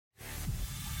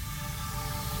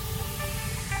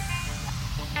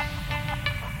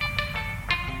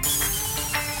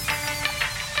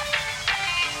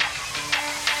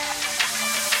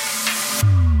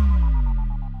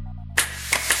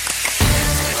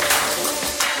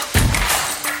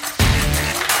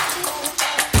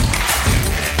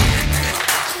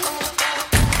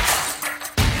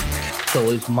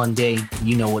it's Monday.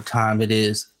 You know what time it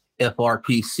is.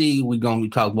 FRPC. We're going to be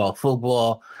talking about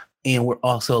football, and we're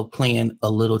also playing a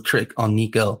little trick on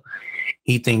Nico.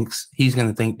 He thinks he's going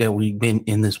to think that we've been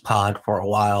in this pod for a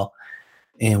while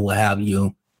and what have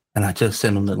you. And I just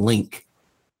sent him the link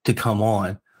to come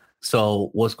on. So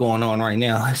what's going on right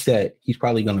now is that he's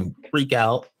probably going to freak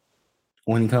out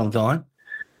when he comes on,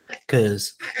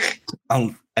 because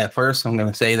at first I'm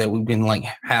going to say that we've been like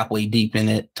halfway deep in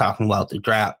it, talking about the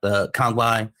draft, the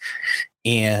combine,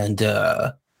 and we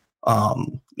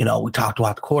talked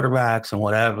about the quarterbacks and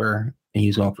whatever, and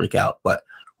he's going to freak out. But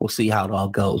we'll see how it all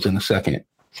goes in a second.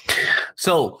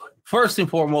 So first and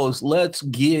foremost, let's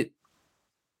get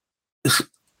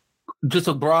just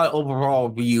a broad overall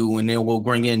view, and then we'll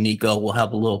bring in Nico. We'll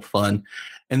have a little fun,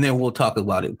 and then we'll talk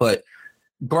about it. But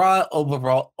broad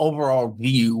overall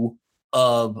view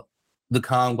of the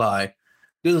combine.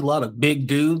 There's a lot of big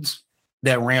dudes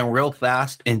that ran real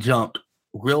fast and jumped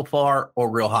real far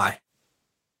or real high.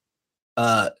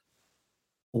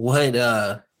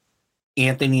 What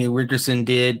Anthony Richardson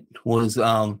did was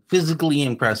physically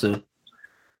impressive.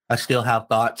 I still have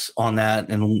thoughts on that,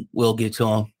 and we'll get to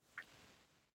them.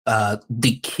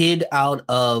 The kid out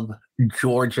of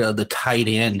Georgia, the tight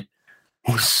end,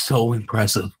 was so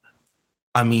impressive.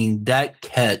 I mean, that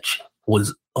catch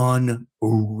was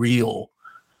unreal.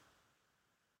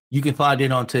 You can find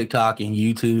it on TikTok and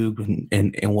YouTube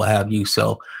and what have you.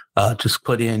 So just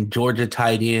put in Georgia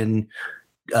tight end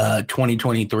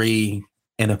 2023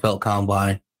 NFL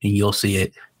Combine, and you'll see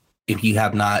it if you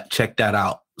have not checked that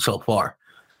out so far.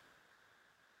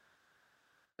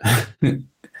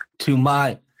 To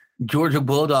my Georgia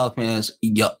Bulldog fans,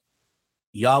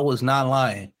 y'all was not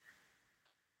lying.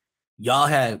 Y'all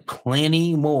had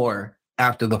plenty more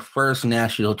after the first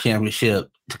national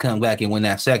championship to come back and win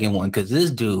that second one, because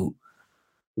this dude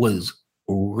was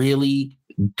really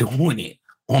doing it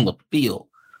on the field.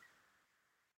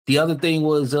 The other thing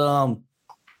was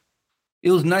it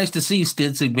was nice to see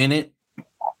Stetson Bennett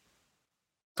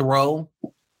throw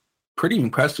pretty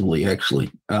impressively,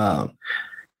 actually,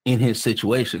 in his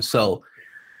situation. So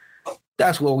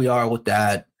that's where we are with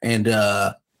that. And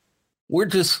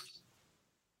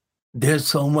there's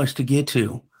so much to get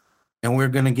to, and we're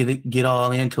going to get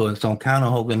all into it. So I'm kind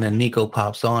of hoping that Nico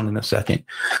pops on in a second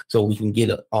so we can get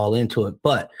all into it.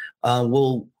 But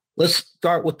let's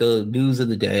start with the news of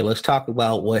the day. Let's talk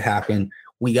about what happened.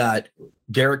 We got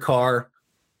Derek Carr,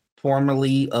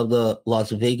 formerly of the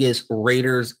Las Vegas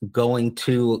Raiders, going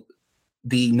to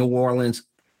the New Orleans,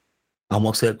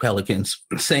 almost said Pelicans,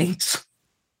 Saints.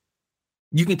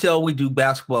 You can tell we do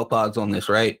basketball pods on this,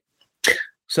 right?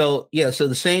 So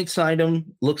the Saints signed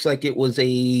him. Looks like it was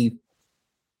he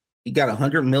got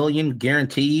 $100 million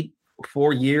guaranteed,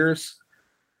 4 years,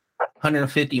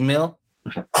 $150 million.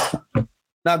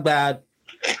 Not bad.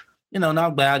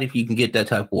 Not bad if you can get that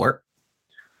type of work.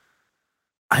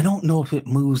 I don't know if it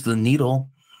moves the needle.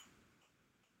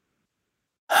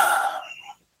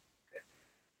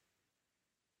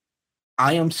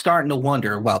 I am starting to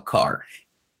wonder about Carr.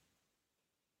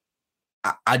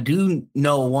 I do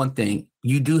know one thing.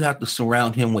 You do have to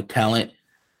surround him with talent.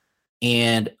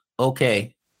 And,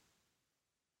 okay,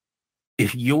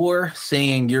 if you're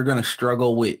saying you're going to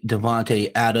struggle with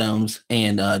Devontae Adams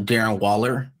and Darren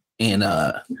Waller and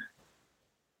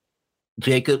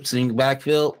Jacobs in the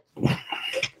backfield,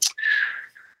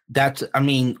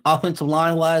 offensive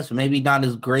line-wise, maybe not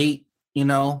as great,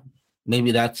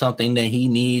 Maybe that's something that he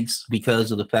needs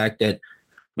because of the fact that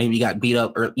maybe he got beat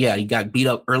up. He got beat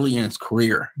up early in his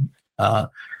career.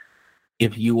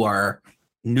 If you are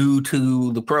new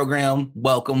to the program,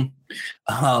 welcome.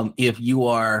 If you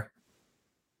are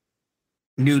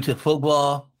new to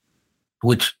football,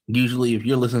 which usually if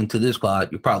you're listening to this pod,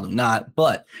 you're probably not.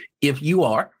 But if you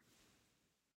are,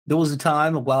 there was a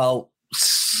time about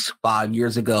 5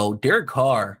 years ago, Derek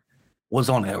Carr was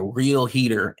on a real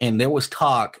heater, and there was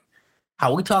talk,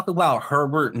 how we talk about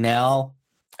Herbert now,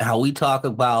 how we talk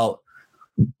about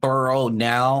Burrow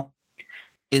now,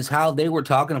 is how they were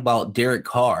talking about Derek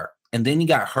Carr. And then he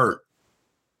got hurt.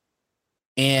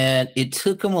 And it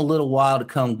took him a little while to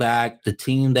come back. The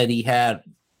team that he had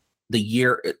the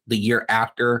year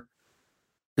after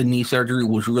the knee surgery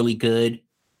was really good,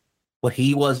 but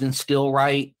he wasn't still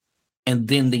right. And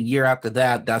then the year after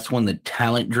that, that's when the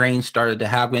talent drain started to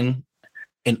happen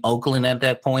in Oakland at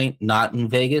that point, not in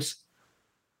Vegas.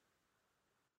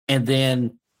 And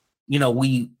then,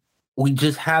 we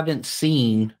just haven't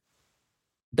seen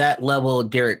that level of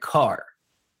Derek Carr.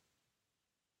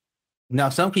 Now,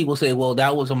 some people say, well,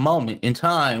 that was a moment in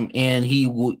time, and he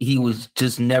was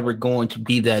just never going to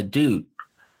be that dude.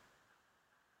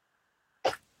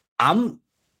 I'm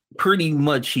pretty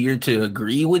much here to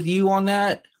agree with you on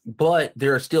that, but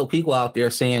there are still people out there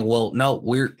saying, "Well, no,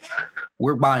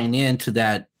 we're buying into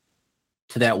that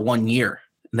 1 year,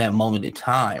 that moment in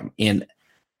time." And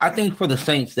I think for the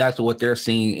Saints, that's what they're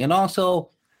seeing. And also,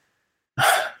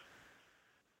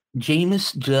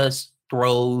 Jameis just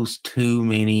throws too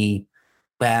many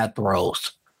bad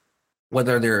throws.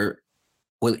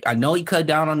 I know he cut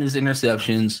down on his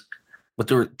interceptions, but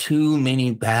there were too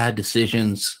many bad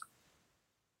decisions.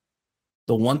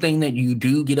 The one thing that you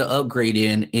do get an upgrade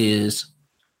in is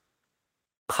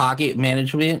pocket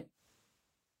management,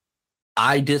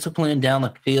 eye discipline down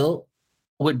the field.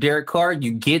 With Derek Carr,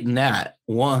 you're getting that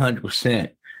 100%.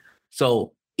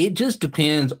 So it just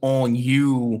depends on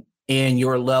you and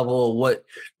your level.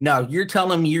 Now, if you're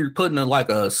telling me you're putting like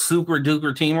a super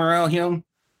duper team around him,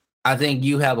 I think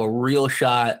you have a real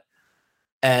shot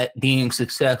at being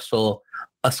successful,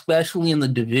 especially in the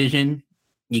division.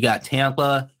 You got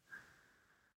Tampa,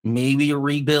 maybe a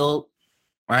rebuild,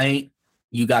 right?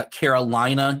 You got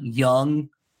Carolina young,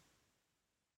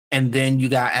 and then you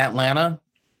got Atlanta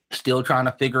still trying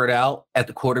to figure it out at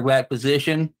the quarterback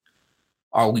position.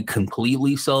 Are we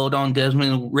completely sold on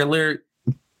Desmond Ridder?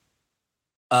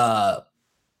 A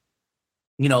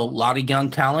lot of young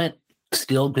talent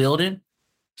still building.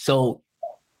 So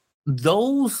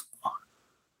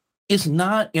it's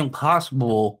not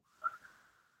impossible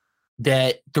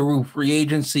that through free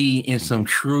agency and some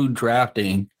shrewd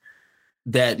drafting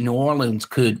that New Orleans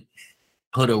could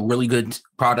put a really good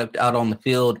product out on the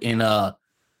field and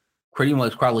pretty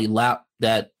much probably lap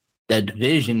that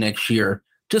division next year,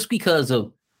 just because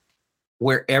of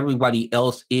where everybody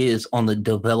else is on the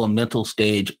developmental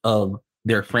stage of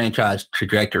their franchise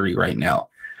trajectory right now.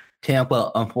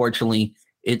 Tampa, unfortunately,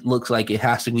 it looks like it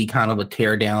has to be kind of a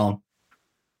tear down.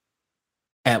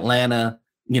 Atlanta,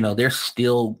 they're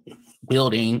still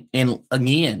building. And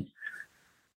again,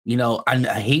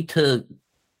 I hate to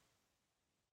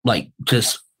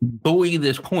just buoy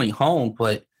this point home,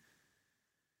 but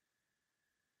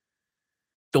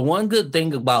the one good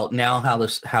thing about now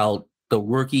how the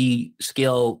rookie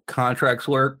scale contracts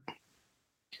work,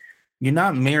 you're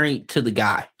not married to the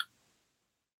guy.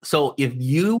 So if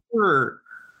you were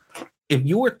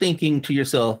thinking to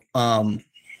yourself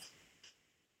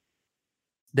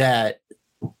that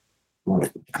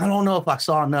I don't know if I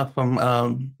saw enough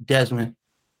from Desmond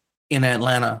in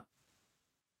Atlanta,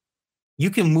 you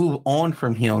can move on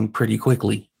from him pretty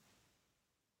quickly.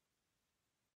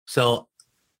 So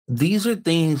these are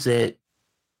things that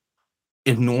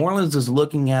if New Orleans is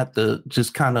looking at the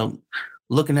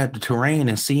terrain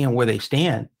and seeing where they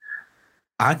stand,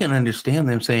 I can understand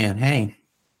them saying, "Hey,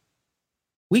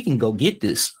 we can go get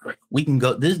this. We can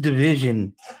go. This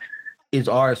division is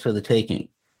ours for the taking."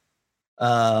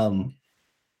 And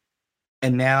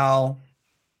now,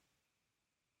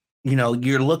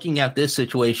 you're looking at this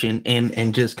situation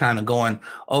and just kind of going,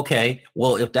 okay,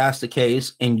 well, if that's the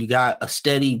case, and you got a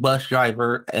steady bus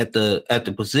driver at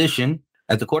the position,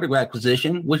 at the quarterback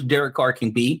position, which Derek Carr can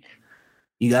be,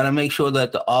 you got to make sure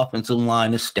that the offensive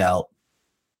line is stout.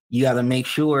 You got to make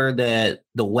sure that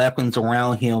the weapons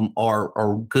around him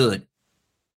are good.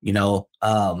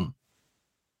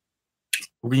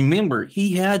 Remember,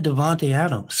 he had Devontae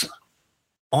Adams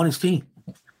on his team.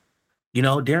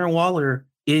 Darren Waller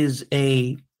is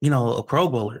a Pro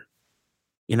Bowler,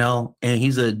 and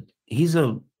he's a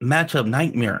matchup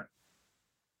nightmare.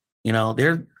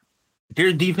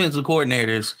 They're defensive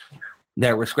coordinators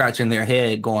that were scratching their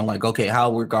head going like, okay, how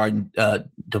we're guarding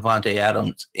Devontae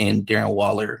Adams and Darren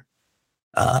Waller,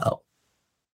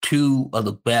 two of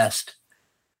the best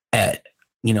at,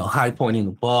 high pointing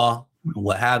the ball,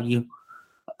 what have you.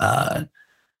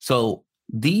 So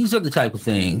these are the type of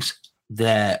things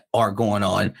that are going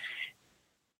on,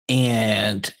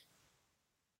 and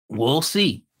we'll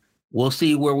see. We'll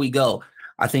see where we go.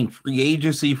 I think free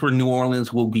agency for New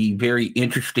Orleans will be very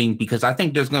interesting because I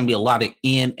think there's going to be a lot of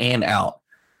in and out.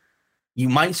 You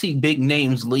might see big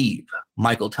names leave.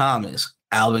 Michael Thomas,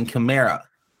 Alvin Kamara.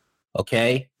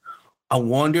 Okay. I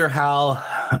wonder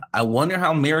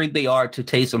how married they are to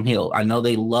Taysom Hill. I know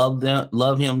they love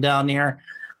him down there,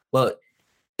 but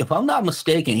if I'm not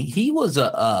mistaken, he was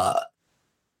a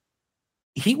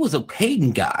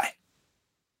Peyton guy,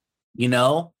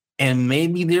 and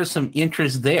maybe there's some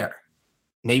interest there.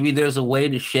 Maybe there's a way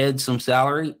to shed some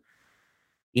salary,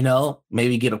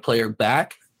 maybe get a player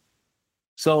back.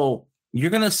 So you're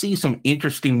going to see some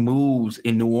interesting moves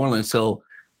in New Orleans. So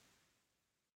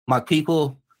my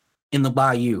people in the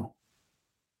Bayou,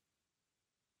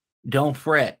 don't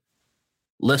fret.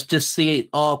 Let's just see it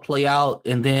all play out.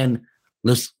 And then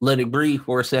let's let it breathe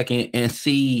for a second and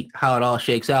see how it all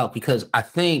shakes out, because I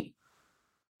think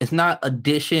it's not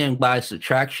addition by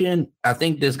subtraction. I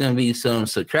think there's going to be some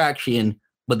subtraction,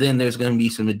 but then there's going to be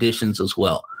some additions as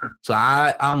well. So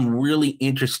I'm really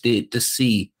interested to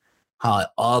see how it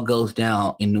all goes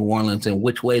down in New Orleans and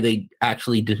which way they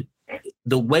actually do.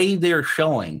 The way they're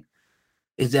showing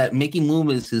is that Mickey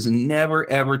Loomis is never,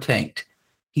 ever tanked.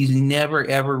 He's never,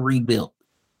 ever rebuilt.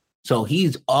 So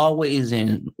he's always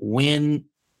in win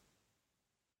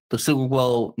the Super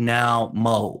Bowl now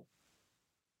mode.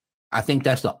 I think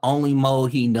that's the only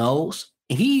mode he knows.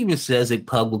 He even says it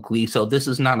publicly, so this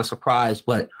is not a surprise,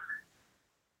 but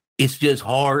it's just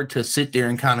hard to sit there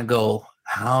and kind of go,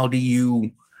 how do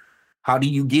you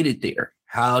get it there?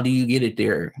 How do you get it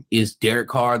there? Is Derek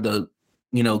Carr the,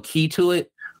 key to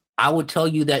it? I would tell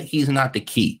you that he's not the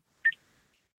key.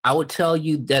 I would tell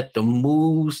you that the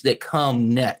moves that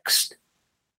come next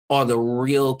are the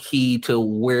real key to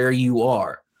where you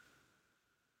are.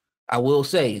 I will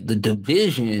say the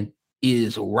division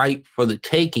is ripe for the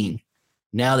taking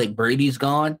now that Brady's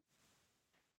gone.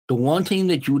 The one team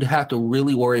that you would have to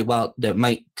really worry about that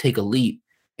might take a leap,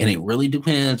 and it really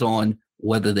depends on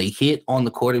whether they hit on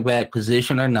the quarterback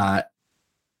position or not,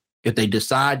 if they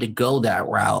decide to go that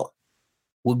route,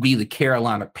 would be the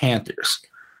Carolina Panthers.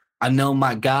 I know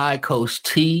my guy, Coach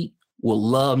T, will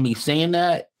love me saying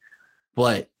that,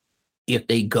 but if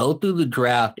they go through the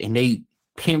draft and they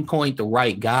pinpoint the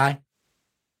right guy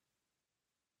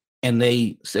and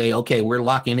they say, okay, we're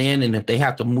locking in, and if they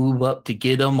have to move up to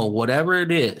get them or whatever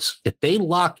it is, if they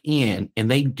lock in and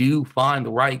they do find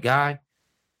the right guy,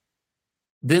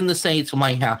 then the Saints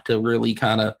might have to really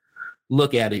kind of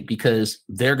look at it, because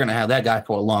they're going to have that guy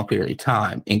for a long period of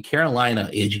time. And Carolina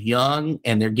is young,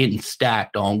 and they're getting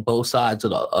stacked on both sides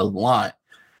of the line.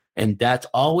 And that's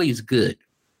always good.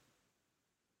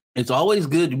 It's always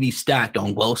good to be stacked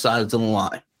on both sides of the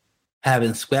line,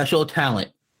 having special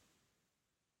talent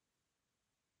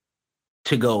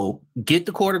to go get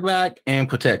the quarterback and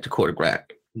protect the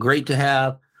quarterback. Great to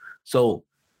have. So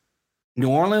New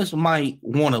Orleans might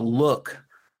want to look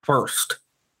first.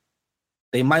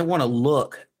 They might want to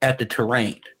look at the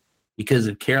terrain, because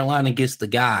if Carolina gets the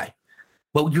guy,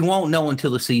 but you won't know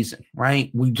until the season, right?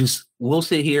 We'll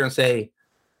sit here and say,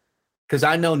 because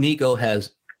I know Nico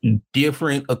has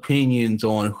different opinions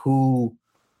on who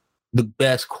the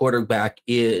best quarterback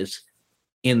is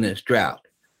in this draft.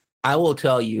 I will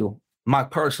tell you my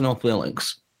personal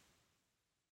feelings.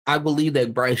 I believe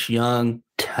that Bryce Young,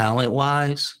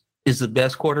 talent-wise, is the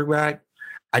best quarterback.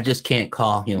 I just can't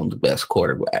call him the best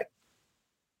quarterback.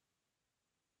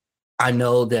 I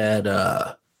know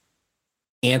that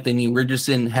Anthony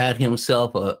Richardson had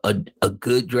himself a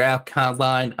good draft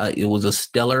combine. It was a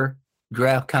stellar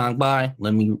draft combine.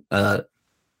 Let me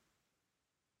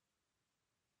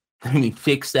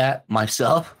fix that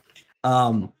myself.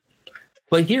 But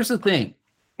here's the thing.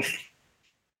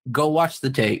 Go watch the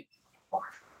tape.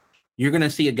 You're going to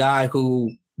see a guy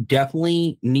who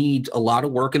definitely needs a lot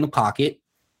of work in the pocket.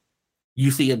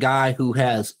 You see a guy who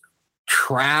has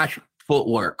trash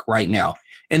footwork right now.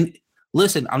 And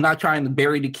listen, I'm not trying to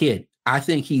bury the kid. I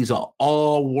think he's an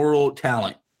all-world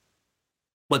talent.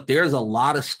 But there's a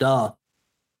lot of stuff,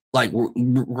 like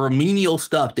remedial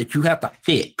stuff, that you have to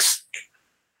fix.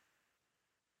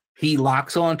 He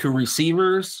locks on to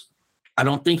receivers. I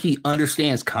don't think he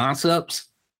understands concepts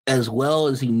as well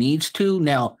as he needs to.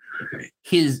 Now,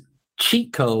 his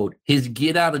cheat code, his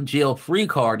get-out-of-jail-free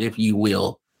card, if you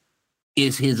will,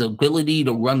 is his ability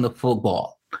to run the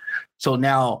football. So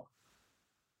now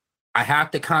I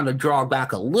have to kind of draw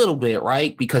back a little bit,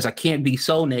 right? Because I can't be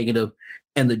so negative.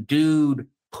 And the dude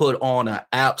put on an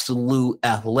absolute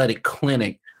athletic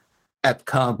clinic at the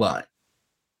combine.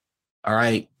 All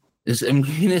right. This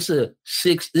is a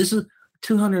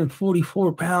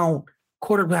 244-pound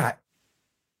quarterback,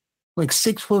 like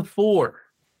 6'4",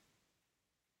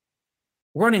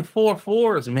 running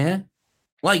 4.4s, man.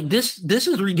 Like this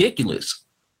is ridiculous.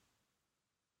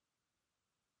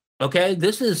 Okay,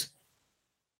 this is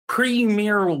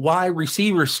premier wide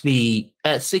receiver speed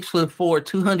at 6'4",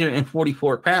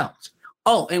 244 pounds.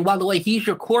 Oh, and by the way, he's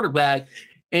your quarterback,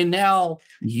 and now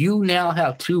you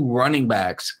have two running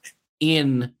backs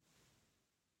in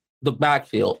the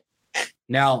backfield.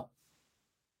 Now,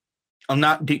 I'm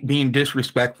not being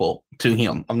disrespectful to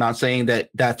him. I'm not saying that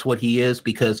that's what he is,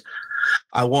 because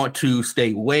I want to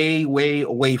stay way, way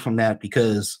away from that,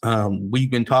 because we've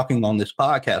been talking on this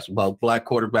podcast about black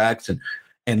quarterbacks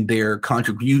and their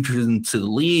contributions to the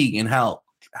league, and how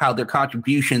their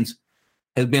contributions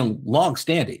have been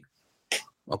longstanding.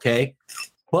 Okay.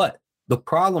 But the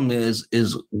problem is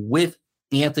with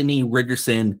Anthony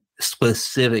Richardson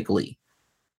specifically.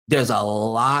 There's a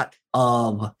lot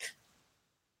of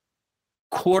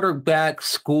quarterback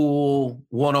school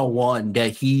 101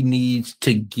 that he needs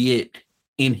to get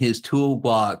in his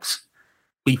toolbox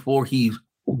before he's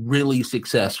really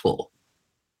successful.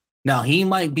 Now, he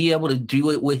might be able to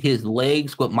do it with his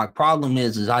legs, but my problem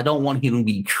is I don't want him to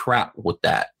be trapped with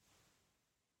that.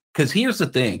 Because here's the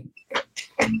thing.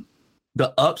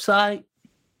 The upside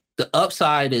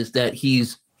is that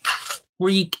he's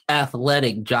freak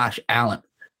athletic Josh Allen.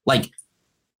 Like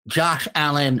Josh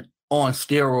Allen on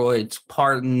steroids,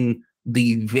 pardon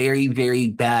the very, very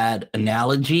bad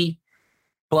analogy,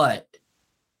 but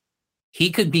he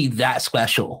could be that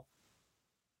special.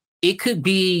 It could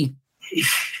be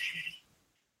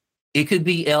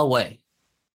Elway.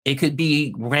 It could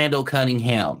be Randall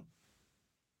Cunningham.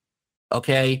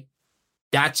 Okay?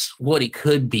 That's what it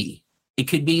could be. It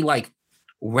could be like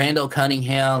Randall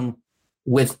Cunningham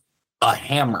with a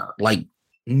hammer, like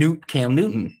Cam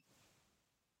Newton.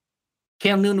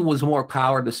 Cam Newton was more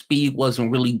power. The speed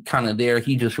wasn't really kind of there.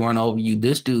 He just run over you.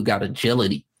 This dude got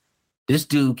agility. This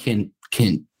dude can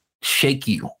shake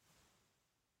you.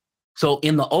 So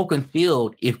in the open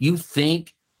field, if you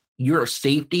think you're a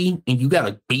safety and you got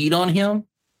a beat on him,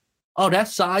 oh, that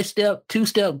side step,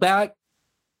 2-step back,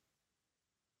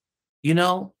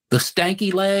 the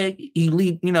stanky leg,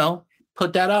 elite,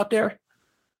 put that out there.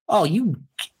 Oh,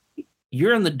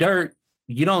 you're in the dirt.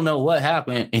 You don't know what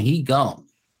happened, and he gone.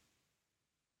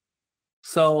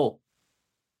 So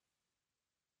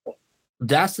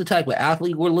that's the type of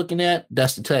athlete we're looking at.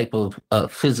 That's the type of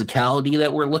physicality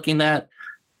that we're looking at.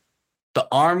 The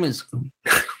arm is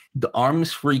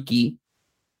freaky.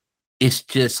 It's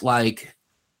just like,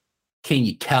 can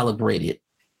you calibrate it?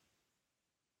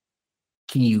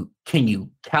 Can you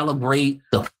calibrate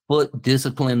the foot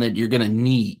discipline that you're going to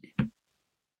need?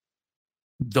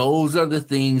 Those are the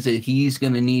things that he's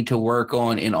going to need to work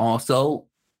on. And also,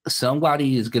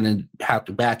 somebody is going to have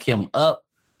to back him up.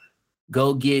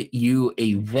 Go get you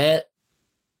a vet.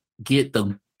 Get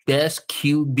the best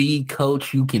QB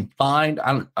coach you can find.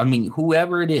 I mean,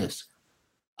 whoever it is.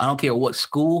 I don't care what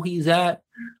school he's at.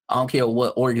 I don't care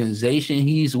what organization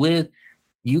he's with.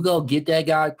 You go get that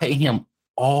guy, pay him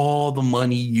all the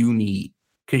money you need,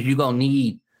 because you're going to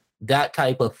need that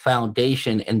type of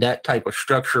foundation and that type of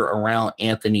structure around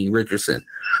Anthony Richardson.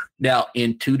 Now,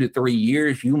 in 2 to 3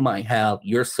 years, you might have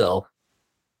yourself,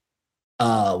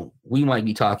 we might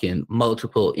be talking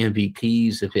multiple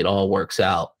MVPs if it all works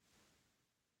out.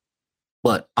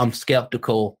 But I'm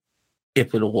skeptical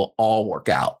if it will all work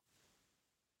out.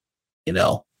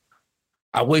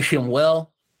 I wish him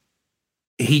well.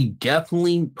 He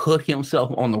definitely put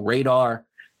himself on the radar.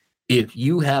 If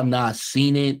you have not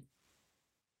seen it,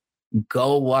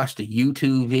 go watch the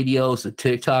YouTube videos, the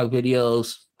TikTok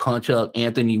videos, punch up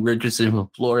Anthony Richardson from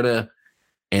Florida,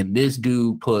 and this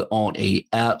dude put on a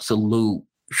absolute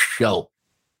show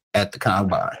at the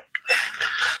combine.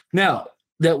 Now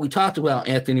that we talked about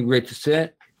Anthony Richardson,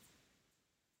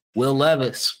 Will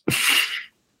Levis.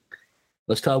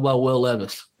 Let's talk about Will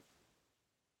Levis.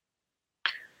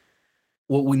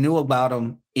 What we knew about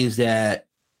him is that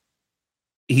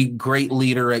he's a great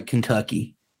leader at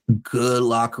Kentucky. Good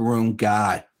locker room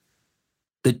guy.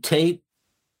 The tape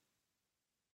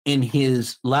in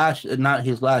his not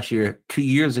his last year, 2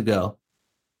 years ago,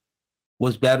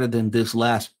 was better than this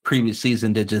previous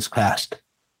season that just passed.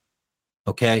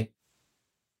 Okay?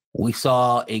 We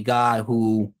saw a guy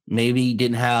who maybe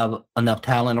didn't have enough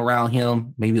talent around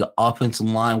him. Maybe the offensive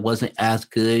line wasn't as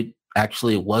good.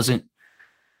 Actually, it wasn't.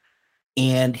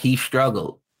 And he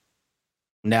struggled.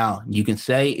 Now, you can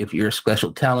say if you're a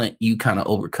special talent, you kind of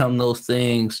overcome those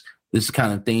things. This is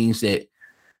kind of things that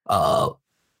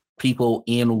people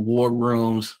in war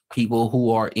rooms, people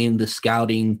who are in the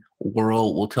scouting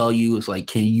world will tell you. It's like,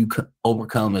 can you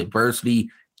overcome adversity?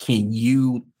 Can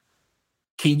you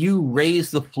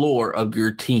raise the floor of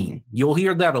your team? You'll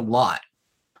hear that a lot.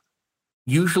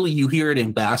 Usually you hear it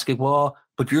in basketball,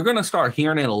 but you're going to start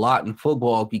hearing it a lot in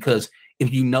football, because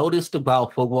if you noticed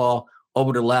about football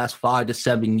over the last 5 to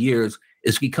 7 years,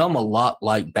 it's become a lot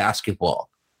like basketball.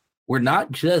 We're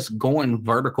not just going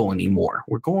vertical anymore.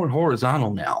 We're going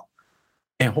horizontal now.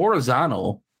 And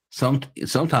horizontal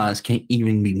sometimes can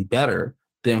even be better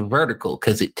than vertical,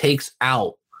 because it takes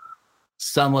out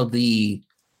some of the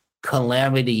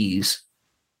calamities,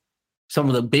 some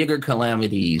of the bigger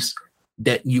calamities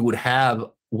that you would have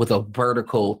with a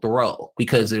vertical throw,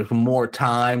 because there's more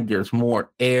time, there's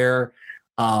more air.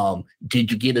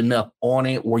 Did you get enough on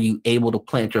it? Were you able to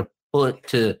plant your foot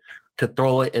to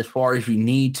throw it as far as you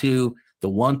need to? the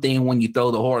one thing when you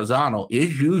throw the horizontal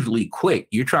is usually quick.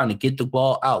 You're trying to get the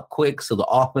ball out quick so the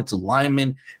offensive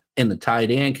lineman and the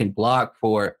tight end can block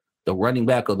for the running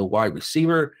back or the wide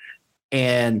receiver.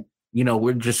 And,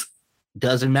 we're just,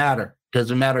 doesn't matter.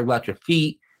 Doesn't matter about your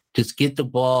feet. Just get the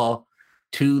ball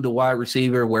to the wide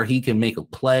receiver where he can make a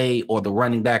play, or the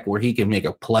running back where he can make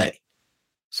a play.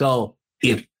 So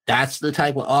if that's the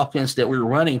type of offense that we're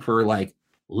running for, like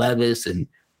Levis and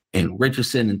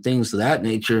Richardson and things of that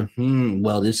nature,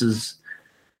 well, this is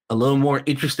a little more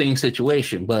interesting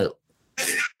situation. But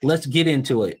let's get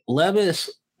into it. Levis,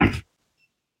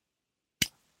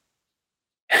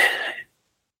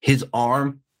 his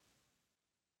arm,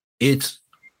 it's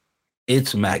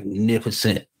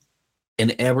magnificent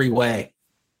in every way.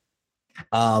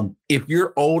 If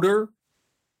you're older,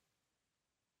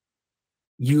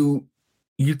 you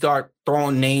start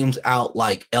throwing names out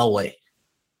like Elway,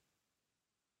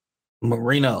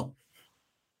 Marino,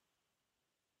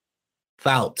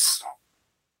 Fouts.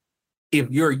 If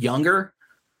you're younger,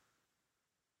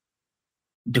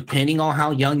 depending on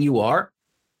how young you are,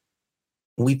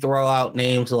 we throw out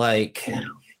names like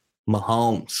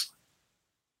Mahomes,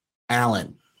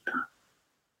 Allen,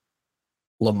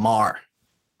 Lamar.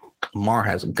 Lamar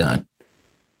has a gun.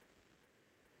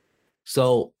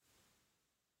 So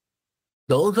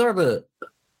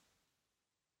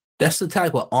that's the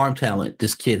type of arm talent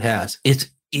this kid has. It's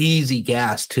easy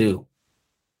gas too.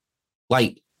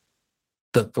 Like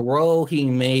the throw he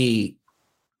made,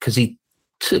 because he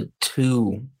took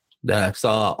two that I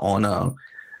saw on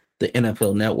the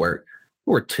NFL Network,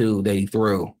 or two that he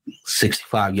threw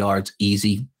 65 yards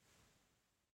easy.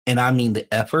 And I mean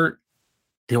the effort,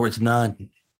 there was none.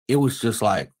 It was just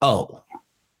like,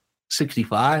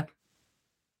 65?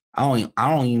 I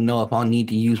don't even know if I need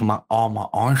to use all my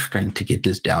arm strength to get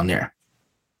this down there.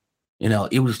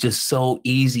 It was just so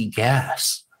easy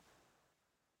gas.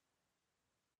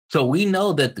 So we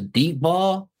know that the deep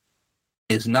ball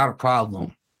is not a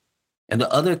problem. And the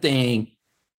other thing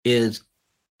is,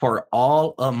 for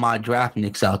all of my draft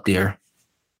nicks out there,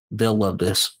 they'll love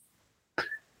this.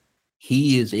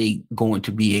 He is going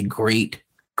to be a great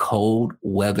cold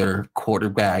weather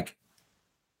quarterback,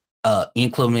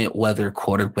 inclement weather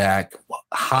quarterback,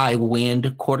 high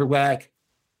wind quarterback.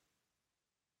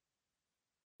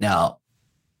 Now,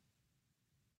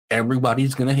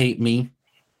 everybody's going to hate me.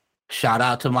 Shout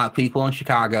out to my people in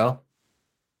Chicago.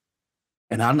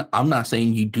 And I'm not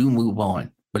saying you do move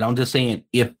on, but I'm just saying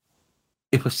if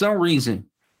for some reason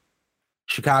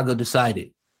Chicago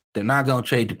decided they're not going to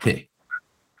trade the pick,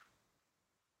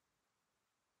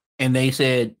 and they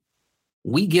said,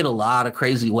 we get a lot of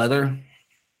crazy weather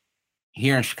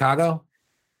here in Chicago,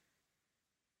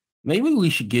 maybe we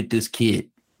should get this kid,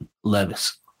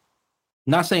 Levis.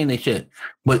 Not saying they should,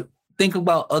 but think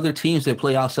about other teams that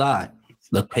play outside.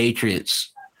 The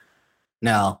Patriots.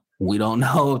 Now, we don't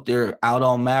know if they're out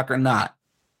on Mac or not.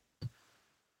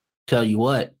 Tell you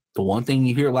what, the one thing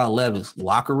you hear about Levis,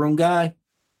 locker room guy,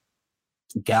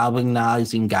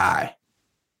 galvanizing guy,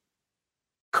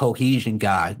 cohesion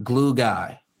guy, glue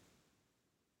guy.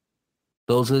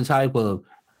 Those are the type of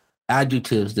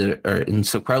adjectives that are and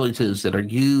superlatives that are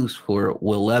used for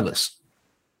Will Levis.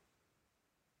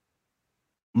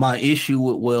 My issue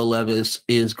with Will Levis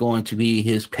is going to be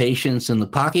his patience in the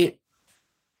pocket,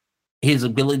 his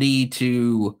ability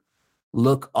to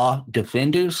look off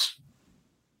defenders,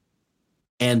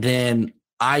 and then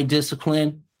eye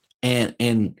discipline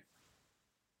and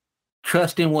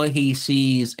trusting what he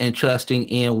sees and trusting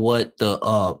in what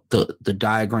the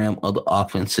diagram of the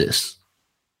offense is.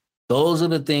 Those are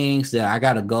the things that I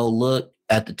got to go look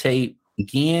at the tape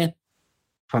again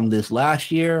from this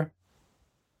last year,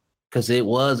 because it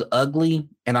was ugly,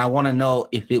 and I want to know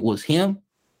if it was him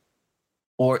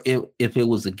or if it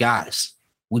was the guys.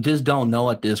 We just don't know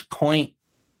at this point.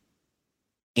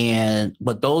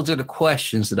 But those are the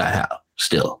questions that I have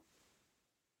still.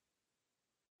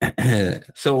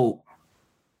 So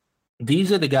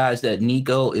these are the guys that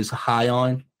Nico is high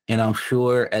on, and I'm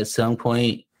sure at some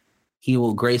point he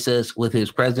will grace us with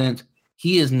his presence.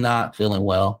 He is not feeling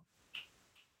well.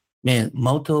 Man,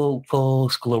 multiple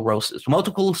sclerosis.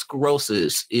 Multiple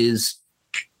sclerosis is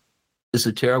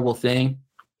a terrible thing,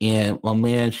 and my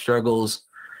man struggles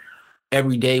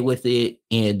every day with it,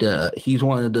 and he's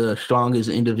one of the strongest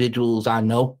individuals I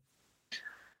know.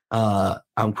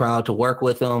 I'm proud to work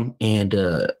with him,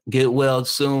 and get well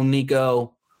soon,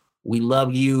 Nico. We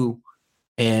love you,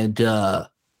 and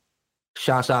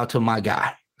shouts out to my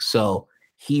guy. So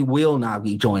he will not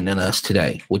be joining us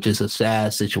today, which is a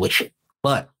sad situation,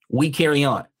 but we carry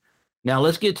on. Now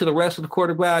let's get to the rest of the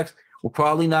quarterbacks. we're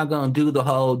probably not going to do the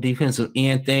whole defensive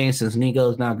end thing since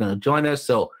Nico's not going to join us.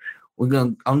 So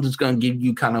I'm just going to give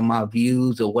you kind of my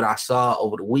views of what I saw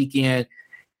over the weekend,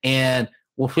 and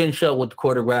we'll finish up with the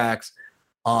quarterbacks.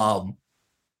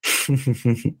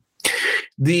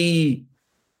 The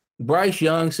Bryce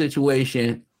Young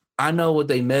situation, I know what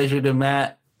they measured him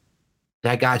at.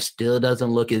 That guy still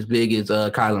doesn't look as big as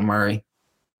Kyler Murray.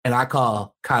 And I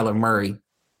call Kyler Murray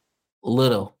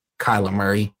little Kyler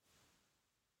Murray.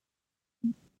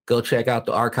 Go check out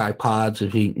the archive pods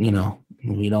if you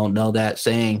don't know that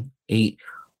saying.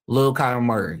 Little Kyler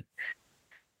Murray.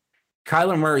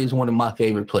 Kyler Murray is one of my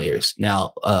favorite players.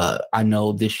 Now, I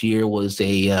know this year was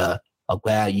a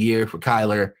bad year for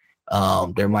Kyler.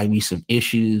 There might be some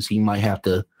issues. He might have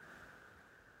to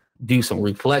do some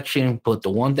reflection. But the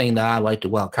one thing that I liked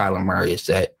about Kyler Murray is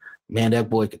that, man, that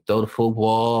boy could throw the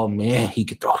football. Man, he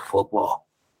could throw the football.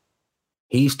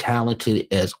 He's talented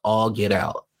as all get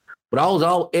out.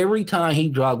 But every time he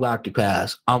dropped back to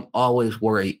pass, I'm always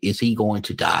worried, is he going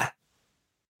to die?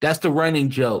 That's the running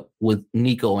joke with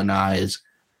Nico and I is,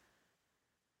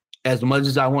 as much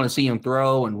as I want to see him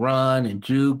throw and run and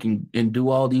juke and do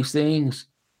all these things,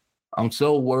 I'm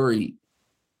so worried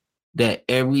that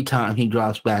every time he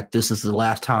drops back, this is the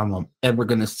last time I'm ever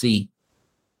going to see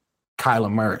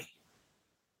Kyler Murray.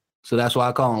 So that's why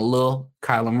I call him Lil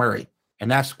Kyler Murray.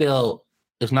 And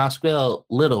it's not spelled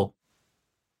little,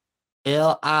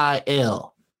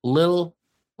 L-I-L, little,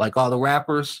 like all the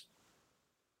rappers,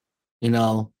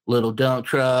 Little Dump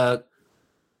Truck,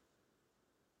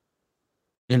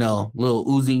 Little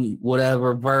Uzi,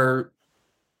 whatever, Vert,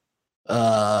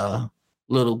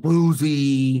 Little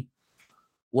Boozy,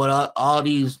 all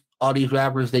these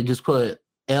rappers, they just put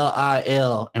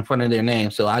L-I-L in front of their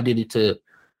name. So I did it to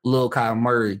Lil Kyler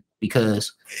Murray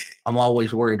because I'm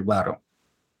always worried about him.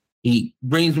 He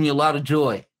brings me a lot of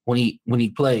joy when he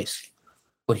plays,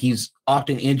 but he's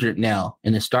often injured now,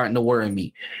 and it's starting to worry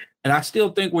me. And I still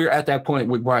think we're at that point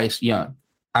with Bryce Young.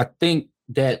 I think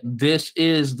that this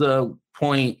is the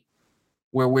point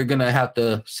where we're going to have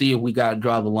to see if we got to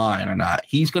draw the line or not.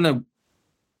 He's going to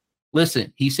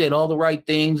listen. He said all the right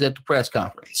things at the press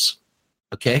conference.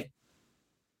 Okay.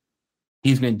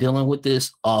 He's been dealing with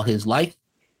this all his life.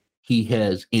 He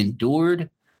has endured.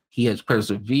 He has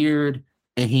persevered,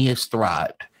 and he has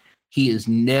thrived. He has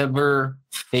never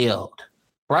failed.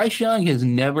 Bryce Young has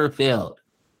never failed.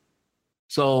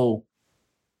 So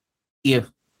if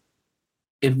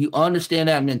you understand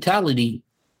that mentality,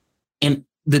 and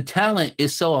the talent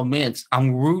is so immense,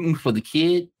 I'm rooting for the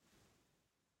kid.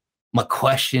 My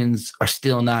questions are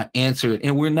still not answered,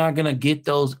 and we're not going to get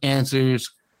those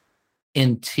answers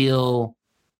until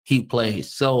he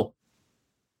plays. So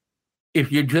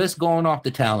if you're just going off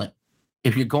the talent,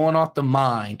 if you're going off the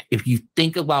mind, if you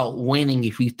think about winning,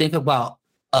 if you think about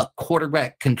a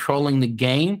quarterback controlling the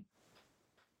game,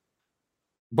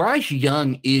 Bryce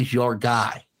Young is your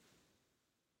guy.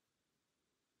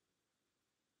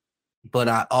 But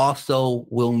I also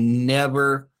will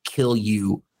never kill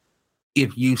you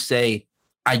if you say,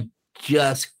 I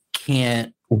just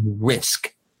can't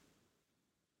risk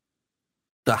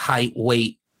the height,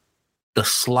 weight, the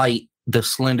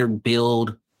slender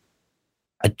build.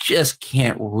 I just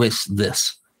can't risk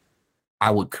this.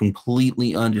 I would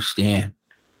completely understand.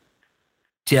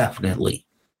 Definitely.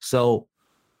 So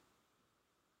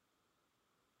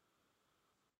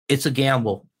it's a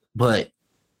gamble, but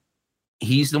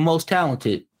he's the most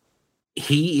talented.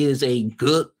 He is a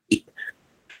good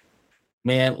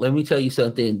man. Let me tell you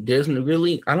something.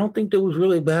 I don't think there was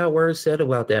really a bad word said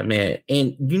about that man.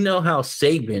 And you know how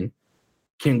Saban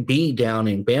can be down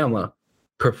in Bama,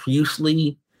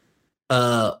 profusely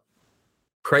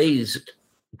praised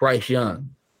Bryce Young.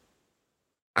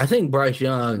 I think Bryce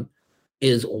Young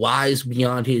is wise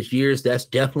beyond his years. That's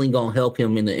definitely going to help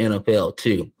him in the NFL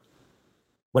too.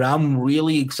 But I'm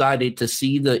really excited to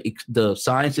see the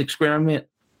science experiment,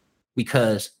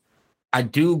 because I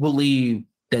do believe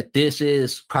that this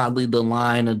is probably the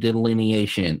line of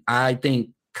delineation. I think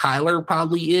Kyler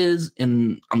probably is,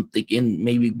 and I'm thinking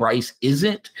maybe Bryce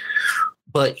isn't.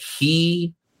 But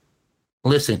he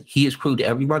has proved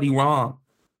everybody wrong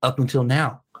up until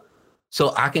now.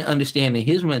 So I can understand in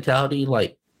his mentality,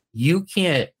 like, you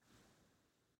can't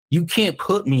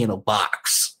put me in a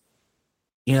box,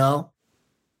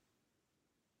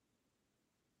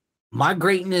 My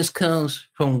greatness comes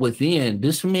from within.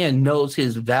 This man knows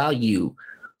his value.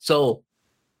 So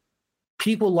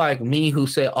people like me who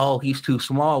say, oh, he's too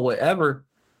small, whatever,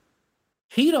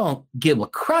 he don't give a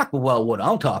crap about what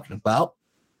I'm talking about.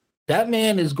 That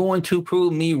man is going to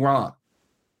prove me wrong.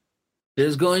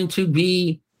 There's going to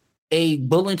be a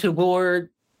bulletin board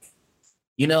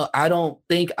I don't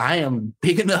think I am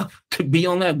big enough to be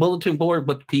on that bulletin board,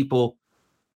 but the people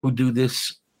who do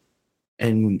this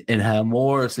and have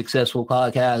more successful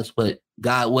podcasts, but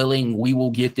God willing, we will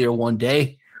get there one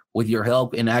day with your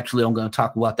help. And actually, I'm going to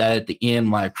talk about that at the end,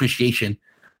 my appreciation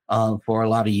for a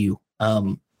lot of you.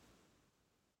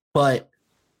 But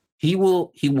he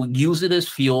will use it as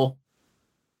fuel.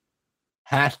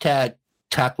 Hashtag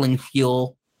tackling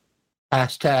fuel.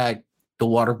 Hashtag the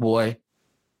water boy.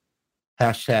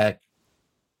 Hashtag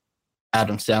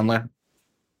Adam Sandler.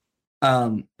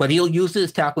 But he'll use it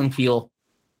as tackling fuel.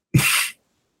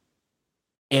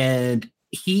 And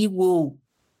he will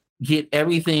get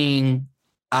everything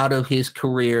out of his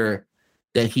career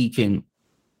that he can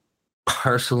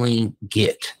personally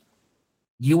get.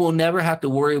 You will never have to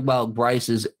worry about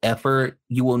Bryce's effort.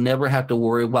 You will never have to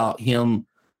worry about him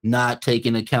not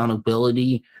taking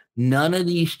accountability. None of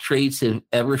these traits have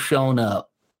ever shown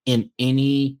up in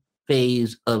any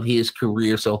phase of his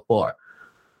career so far.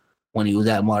 When he was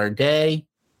at Modern Day,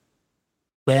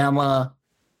 Bama,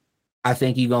 I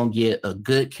think you're going to get a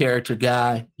good character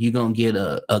guy. You're going to get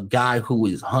a guy who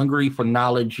is hungry for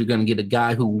knowledge. You're going to get a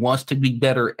guy who wants to be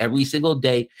better every single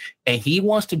day, and he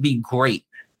wants to be great.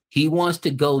 He wants to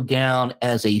go down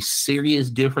as a serious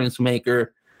difference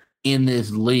maker in this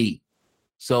league.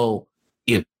 So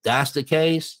if that's the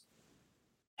case,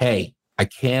 hey, I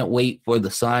can't wait for the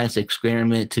science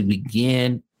experiment to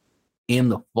begin in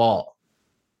the fall.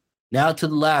 Now to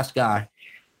the last guy.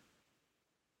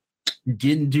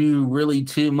 Didn't do really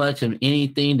too much of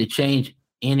anything to change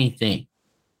anything.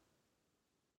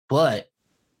 But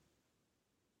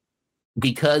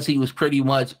because he was pretty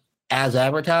much as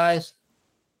advertised,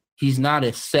 he's not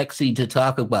as sexy to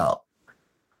talk about.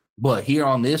 But here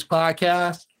on this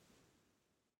podcast,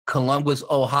 Columbus,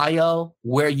 Ohio,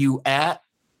 where you at?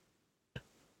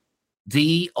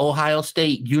 The Ohio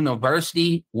State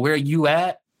University, where you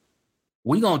at?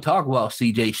 We're going to talk about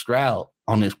CJ Stroud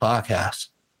on this podcast.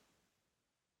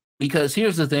 Because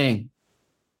here's the thing.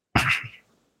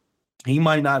 He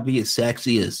might not be as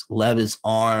sexy as Levis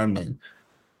Arm and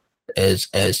as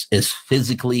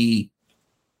physically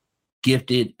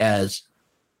gifted as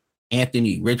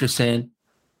Anthony Richardson.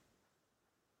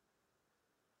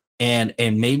 And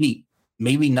maybe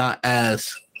not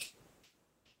as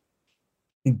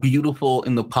beautiful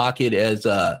in the pocket as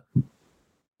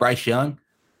Bryce Young.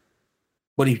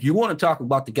 But if you want to talk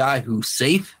about the guy who's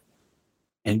safe,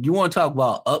 and you want to talk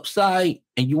about upside,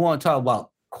 and you want to talk about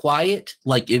quiet,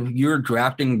 like if you're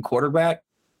drafting a quarterback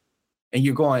and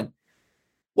you're going,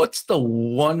 what's the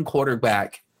one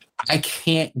quarterback I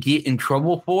can't get in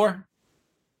trouble for?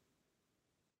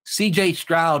 CJ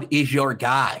Stroud is your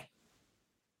guy.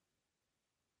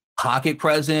 Pocket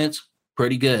presence,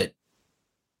 pretty good.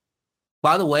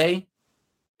 By the way,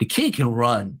 the kid can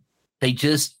run. He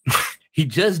just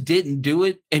didn't do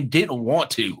it and didn't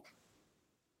want to.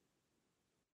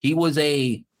 He was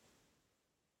a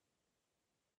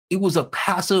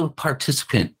passive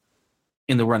participant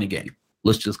in the running game.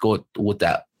 Let's just go with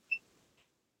that.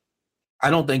 I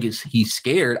don't think he's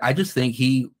scared. I just think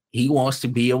he wants to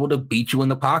be able to beat you in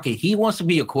the pocket. He wants to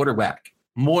be a quarterback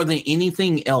more than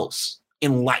anything else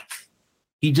in life.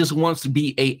 He just wants to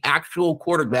be an actual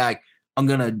quarterback. I'm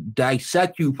going to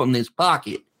dissect you from this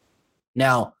pocket.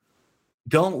 Now,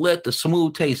 don't let the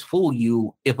smooth taste fool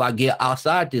you. If I get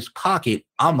outside this pocket,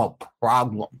 I'm a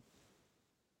problem.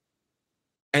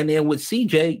 And then with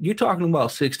CJ, you're talking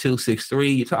about 6'2",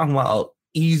 6'3". You're talking about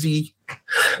easy.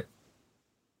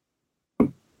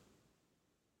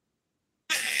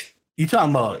 You're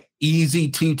talking about easy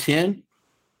 210,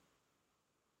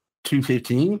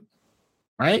 215,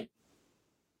 right?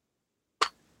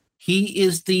 He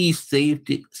is the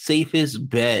safest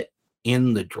bet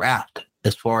in the draft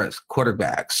as far as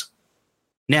quarterbacks.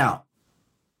 Now,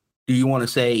 do you want to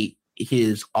say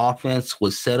his offense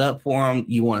was set up for him?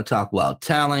 You want to talk about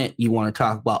talent? You want to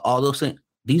talk about all those things?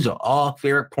 These are all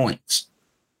fair points.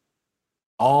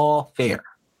 All fair.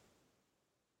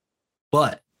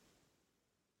 But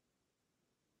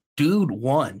dude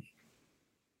won.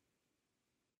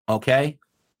 Okay?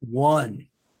 Won.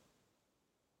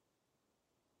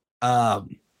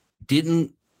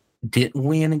 Didn't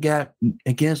win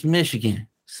against Michigan.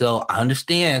 So I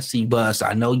understand, C-Bus.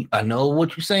 I know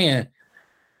what you're saying.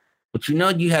 But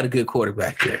you had a good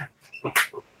quarterback there.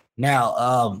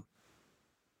 Now,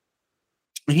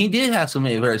 he did have some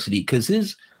adversity because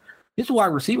his wide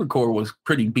receiver core was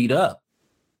pretty beat up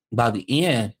by the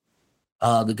end.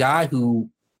 The guy who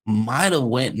might have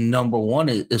went number one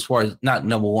as far as, not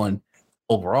number one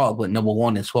overall, but number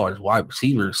one as far as wide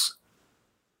receivers,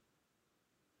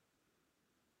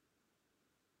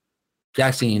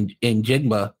 Jackson and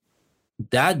Jigba,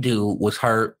 that dude was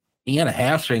hurt. He had a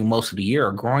hamstring most of the year,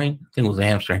 or groin. I think it was a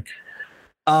hamstring.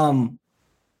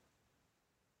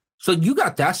 So you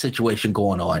got that situation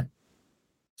going on.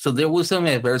 So there was some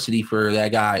adversity for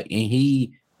that guy, and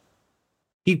he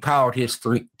powered his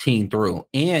team through.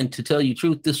 And to tell you the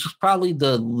truth, this was probably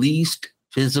the least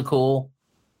physical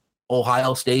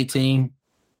Ohio State team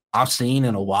I've seen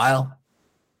in a while.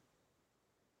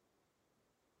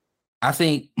 I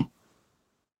think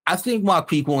my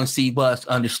people in C-Bus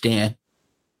understand.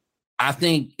 I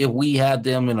think if we had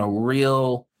them in a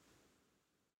real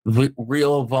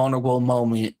vulnerable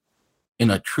moment, in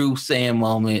a true Saiyan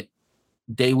moment,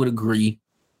 they would agree.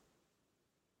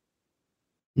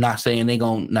 I'm not saying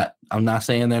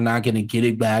they're not gonna get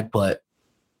it back, but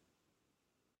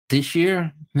this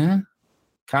year,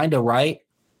 kind of right.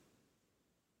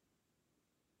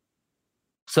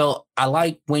 So I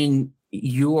like when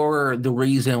you're the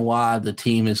reason why the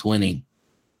team is winning,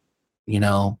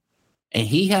 and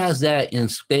he has that in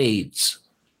spades.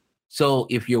 So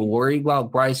if you're worried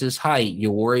about Bryce's height,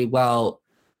 you're worried about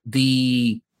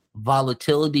the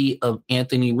volatility of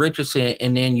Anthony Richardson,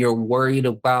 and then you're worried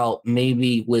about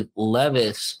maybe with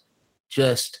Levis,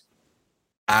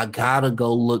 I gotta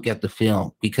go look at the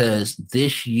film because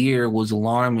this year was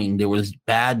alarming. There was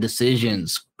bad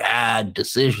decisions.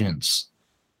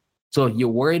 So if you're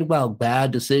worried about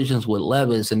bad decisions with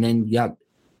Levis, and then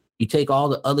you take all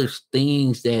the other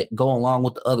things that go along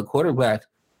with the other quarterbacks,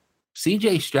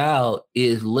 CJ Stroud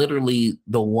is literally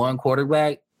the one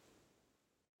quarterback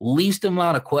least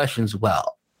amount of questions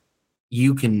about.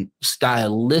 You can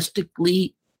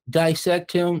stylistically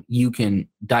dissect him. You can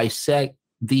dissect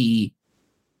the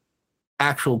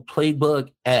actual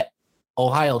playbook at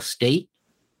Ohio State.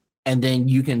 And then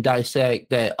you can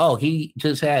dissect that, he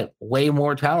just had way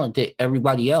more talent than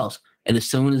everybody else. And as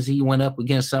soon as he went up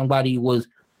against somebody who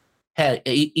had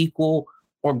equal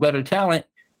or better talent,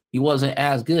 he wasn't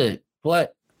as good.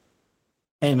 But,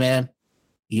 hey, man,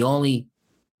 you only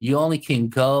can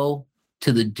go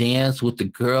to the dance with the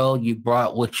girl you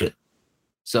brought with you.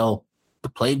 So the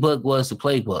playbook was the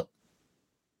playbook.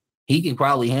 He can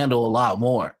probably handle a lot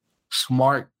more.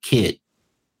 Smart kid.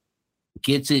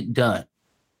 Gets it done.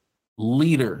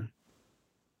 Leader.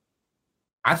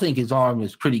 I think his arm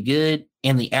is pretty good.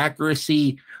 And the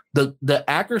accuracy, the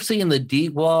accuracy in the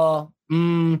deep ball,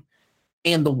 and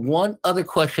the one other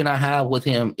question I have with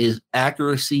him is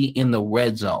accuracy in the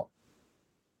red zone.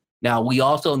 Now, we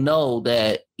also know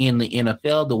that in the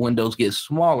NFL, the windows get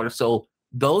smaller. So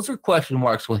those are question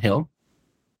marks with him.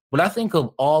 But I think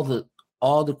of all the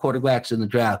quarterbacks in the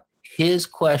draft, his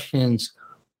questions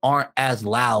aren't as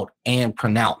loud and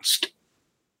pronounced.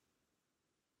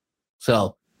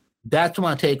 So that's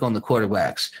my take on the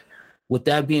quarterbacks. With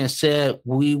that being said,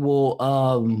 we're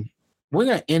going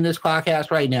to end this podcast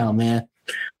right now, man.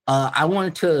 I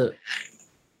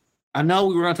know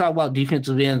we were going to talk about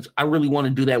defensive ends. I really want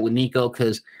to do that with Nico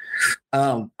because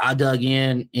I dug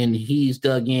in and he's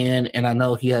dug in, and I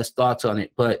know he has thoughts on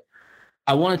it. But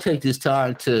I want to take this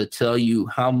time to tell you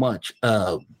how much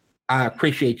I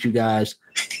appreciate you guys.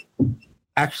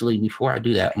 Actually, before I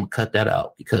do that, I'm going to cut that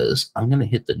out because I'm going to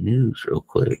hit the news real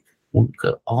quick. We'll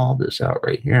cut all this out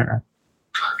right here.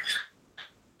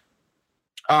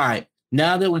 All right.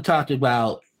 Now that we talked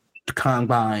about the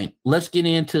combine, let's get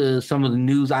into some of the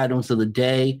news items of the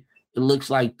day. It looks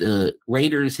like the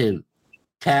Raiders have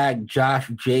tagged Josh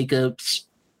Jacobs.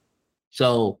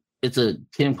 So it's a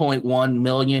 $10.1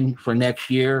 million for next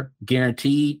year,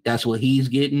 guaranteed. That's what he's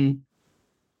getting.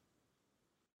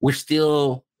 We're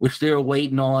still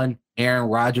waiting on Aaron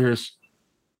Rodgers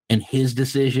and his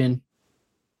decision.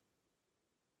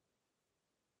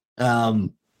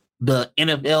 The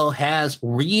NFL has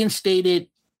reinstated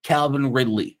Calvin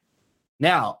Ridley.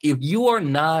 Now, if you are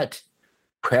not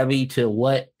privy to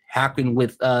what happened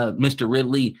with Mr.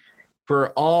 Ridley, for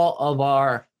all of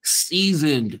our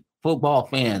seasoned football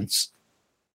fans,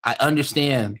 I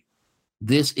understand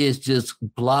this is just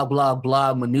blah, blah,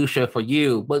 blah minutia for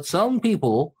you. But some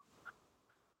people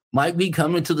might be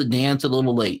coming to the dance a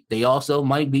little late. They also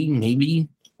might be, maybe,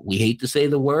 we hate to say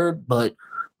the word, but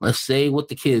let's say what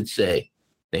the kids say.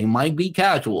 They might be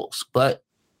casuals, but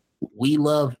we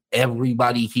love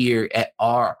everybody here at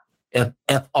our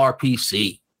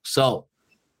FRPC. So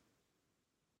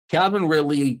Calvin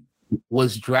Ridley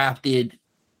was drafted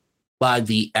by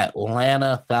the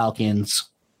Atlanta Falcons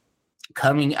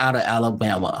coming out of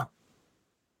Alabama.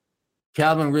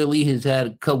 Calvin Ridley has had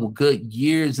a couple good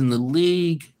years in the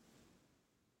league,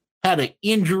 had an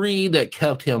injury that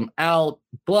kept him out,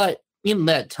 but in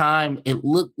that time, it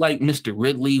looked like Mr.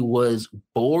 Ridley was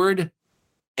bored,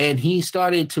 and he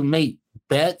started to make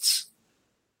bets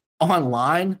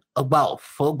online about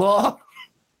football.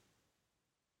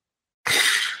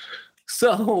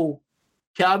 So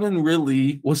Calvin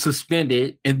Ridley was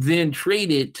suspended and then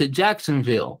traded to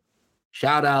Jacksonville.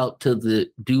 Shout out to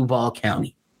the Duval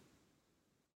County.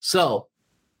 So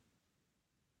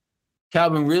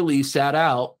Calvin Ridley sat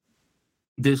out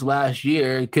this last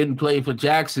year, couldn't play for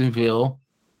Jacksonville.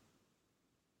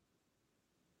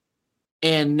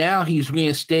 And now he's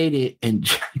reinstated, and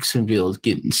Jacksonville is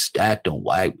getting stacked on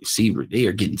wide receiver. They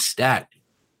are getting stacked.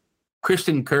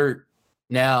 Christian Kirk,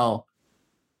 now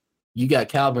you got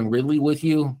Calvin Ridley with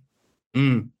you.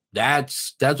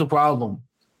 That's a problem.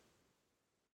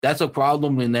 That's a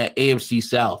problem in that AFC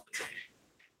South.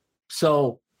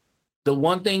 So the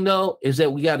one thing, though, is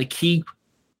that we got to keep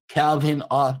Calvin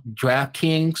off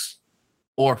DraftKings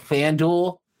or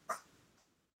FanDuel.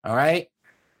 All right?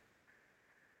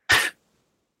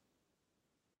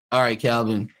 All right,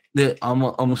 Calvin. I'm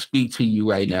going to speak to you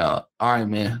right now. All right,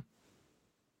 man.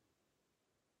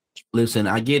 Listen,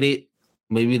 I get it.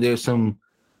 Maybe there's some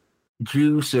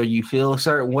juice or you feel a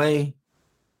certain way.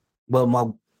 But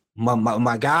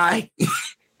my guy,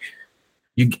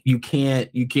 you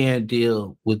can't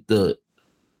deal with the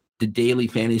daily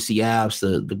fantasy apps,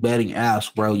 the betting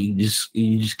apps, bro. You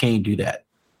just can't do that.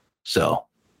 So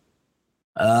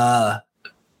I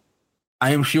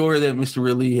am sure that Mr.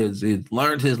 Ridley has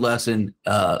learned his lesson.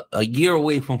 A year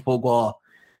away from football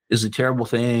is a terrible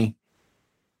thing.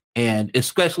 And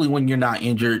especially when you're not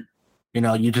injured,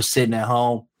 you're just sitting at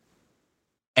home.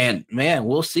 And, man,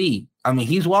 we'll see. I mean,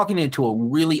 he's walking into a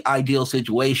really ideal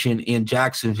situation in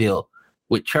Jacksonville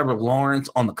with Trevor Lawrence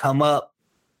on the come up.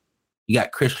 You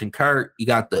got Christian Kirk. You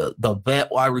got the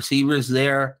vet wide receivers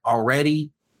there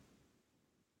already.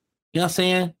 You know what I'm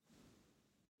saying?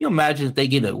 You imagine if they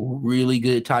get a really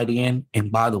good tight end.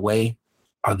 And by the way,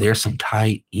 are there some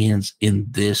tight ends in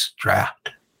this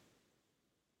draft?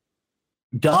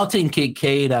 Dalton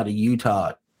Kincaid out of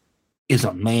Utah is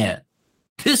a man.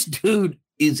 This dude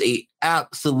is a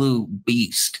absolute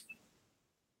beast.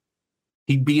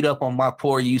 He beat up on my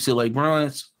poor UCLA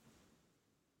Bruins.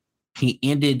 He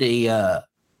ended a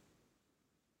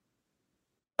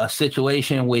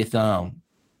situation with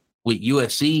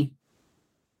USC.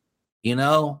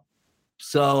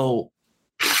 So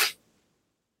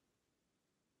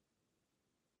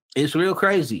it's real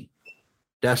crazy.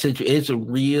 It's a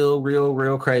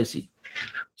real crazy.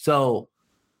 So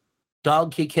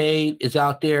Dog Kincaid is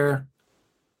out there.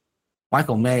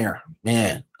 Michael Mayer,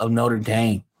 man, of Notre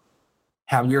Dame.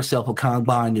 Have yourself a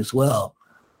combine as well.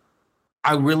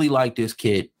 I really like this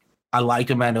kid. I liked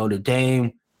him at Notre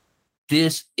Dame.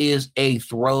 This is a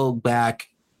throwback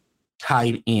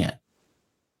tight end.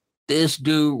 This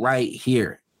dude right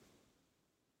here.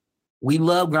 We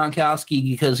love Gronkowski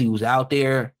because he was out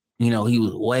there. He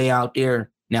was way out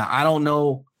there. Now, I don't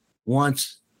know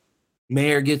once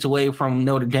Mayer gets away from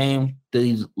Notre Dame that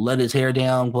he's let his hair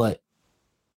down, but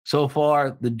so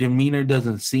far the demeanor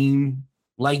doesn't seem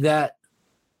like that.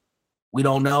 We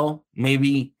don't know.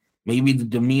 Maybe the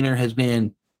demeanor has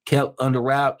been kept under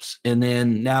wraps, and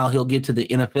then now he'll get to the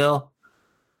NFL.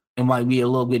 It might be a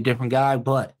little bit different guy,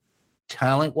 but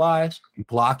talent-wise,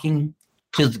 blocking,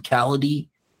 physicality,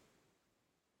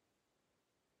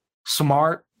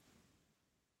 smart,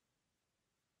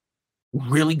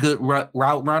 really good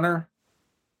route runner,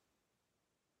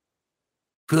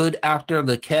 good after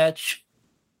the catch,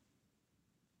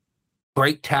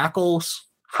 break tackles,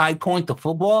 high point the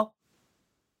football.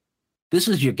 This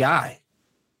is your guy.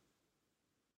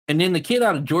 And then the kid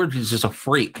out of Georgia is just a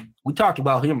freak. We talked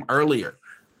about him earlier.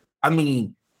 I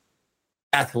mean,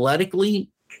 athletically,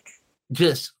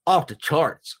 just off the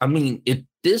charts. I mean, if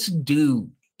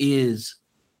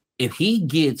he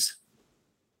gets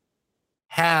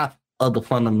half of the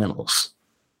fundamentals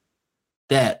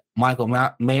that Michael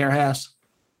Mayer has,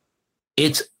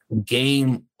 it's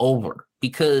game over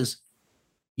because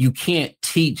you can't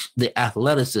teach the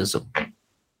athleticism.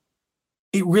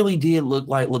 It really did look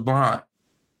like LeBron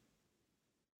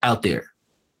out there.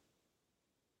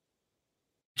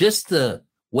 Just the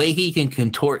way he can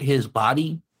contort his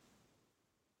body.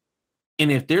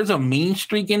 And if there's a mean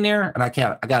streak in there, and I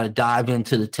got to dive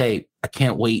into the tape. I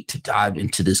can't wait to dive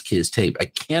into this kid's tape. I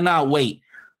cannot wait.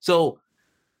 So,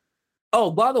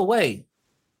 by the way,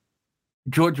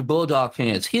 Georgia Bulldog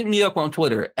fans, hit me up on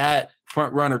Twitter at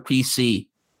FrontRunnerPC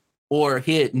or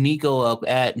hit Nico up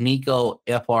at Nico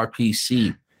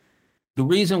FRPC. The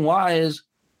reason why is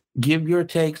give your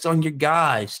takes on your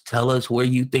guys. Tell us where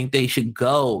you think they should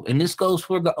go. And this goes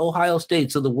for the Ohio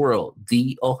States of the world.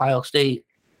 The Ohio State,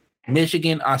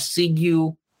 Michigan, I see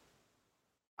you.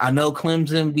 I know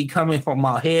Clemson be coming from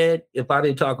my head if I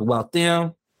didn't talk about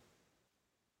them.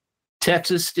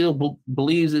 Texas still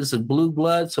believes it's a blue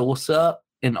blood. So what's up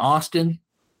in Austin?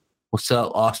 What's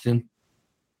up, Austin?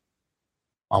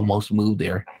 Almost moved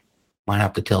there. Might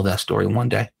have to tell that story one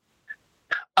day.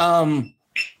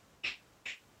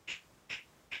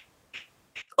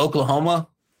 Oklahoma,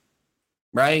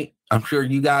 right? I'm sure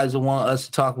you guys will want us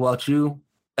to talk about you.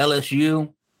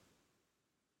 LSU.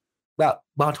 About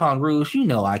Baton Rouge, you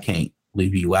know I can't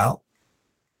leave you out.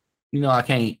 I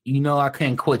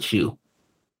can't quit you.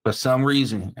 For some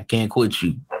reason, I can't quit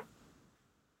you.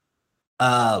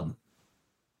 I'm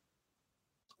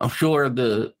sure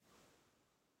the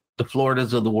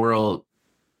Floridas of the world.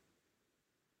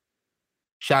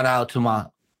 Shout out to my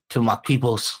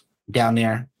peoples down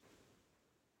there.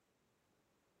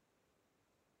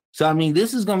 So I mean,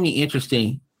 this is gonna be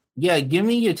interesting. Yeah, give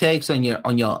me your takes on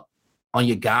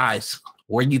your guys.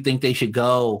 Where you think they should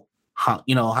go? How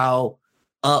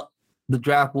up the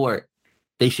draft board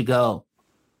they should go.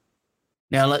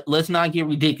 Now let's not get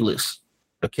ridiculous,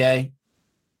 okay?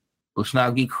 Let's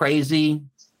not get crazy.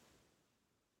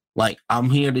 Like, I'm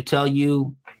here to tell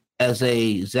you, as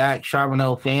a Zach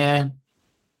Charbonneau fan,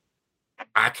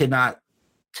 I could not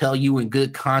tell you in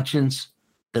good conscience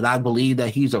that I believe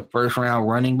that he's a first-round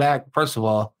running back. First of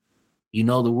all, you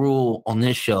know the rule on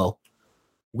this show.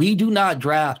 We do not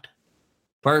draft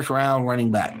first-round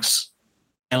running backs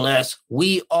unless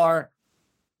we are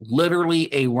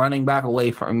literally a running back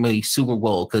away from a Super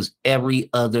Bowl, because every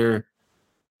other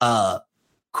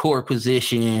core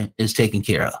position is taken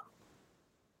care of.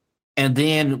 And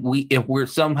then if we're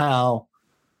somehow,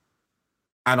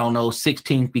 I don't know,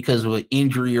 16th because of an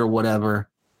injury or whatever,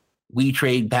 we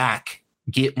trade back,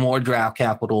 get more draft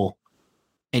capital,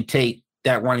 and take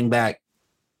that running back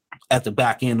at the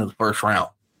back end of the first round.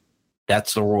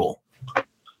 That's the rule.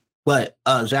 But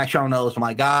Zach Charbonneau is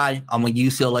my guy. I'm a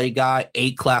UCLA guy.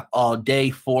 8 clap all day.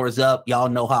 4 is up. Y'all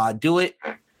know how I do it.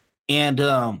 And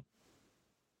I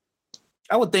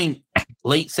would think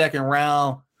late second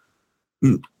round,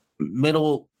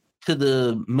 middle to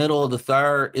the middle of the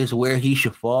third is where he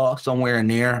should fall, somewhere in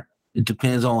there. It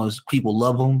depends on if people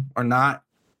love him or not.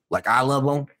 Like I love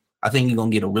him. I think he's going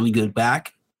to get a really good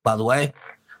back, by the way.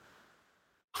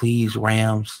 Please,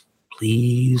 Rams,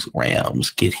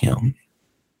 get him.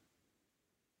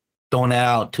 Throwing it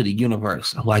out to the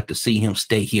universe. I'd like to see him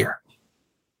stay here.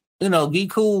 Be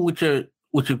cool with your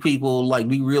people, like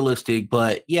be realistic.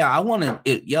 But yeah, I want to,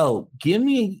 give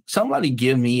me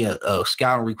a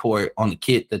scouting report on the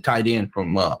kid, the tight end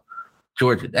from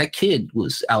Georgia. That kid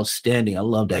was outstanding. I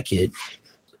love that kid.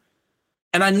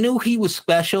 And I knew he was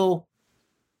special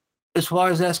as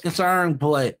far as that's concerned,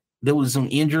 but there was some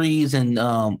injuries, and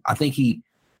I think he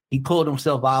pulled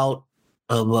himself out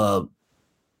of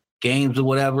games or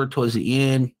whatever towards the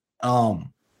end.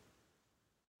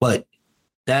 But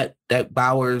that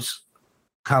Bowers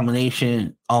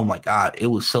combination, oh my God, it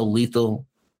was so lethal.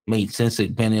 Made sense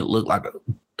that Bennett looked like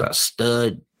a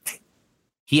stud.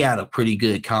 He had a pretty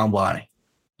good combine.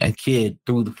 That kid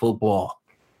threw the football.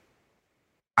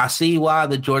 I see why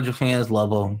the Georgia fans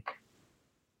love him.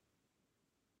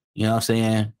 You know what I'm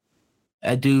saying?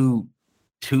 That dude,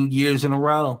 2 years in a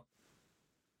row,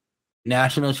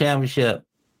 national championship.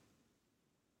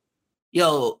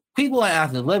 Yo, people in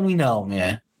Athens, let me know,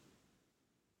 man.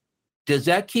 Does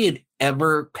that kid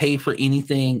ever pay for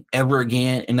anything ever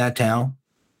again in that town?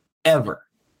 Ever?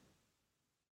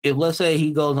 If, let's say,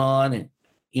 he goes on and,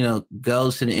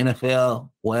 goes to the NFL,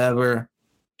 whatever,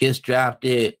 gets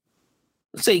drafted,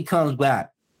 let's say he comes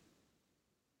back,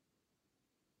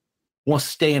 wants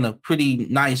to stay in a pretty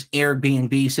nice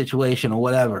Airbnb situation or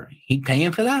whatever, he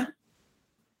paying for that?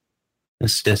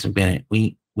 That's Stetson Bennett.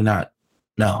 We're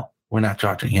not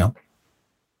charging him.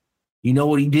 You know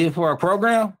what he did for our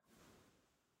program?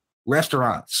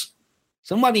 Restaurants.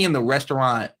 Somebody in the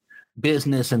restaurant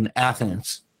business in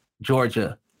Athens,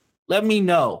 Georgia, let me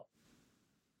know.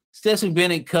 Stetson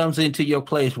Bennett comes into your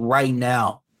place right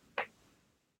now.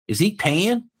 Is he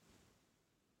paying?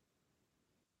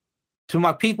 To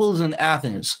my peoples in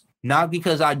Athens, not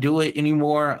because I do it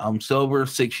anymore. I'm sober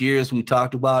 6 years. We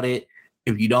talked about it.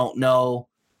 If you don't know,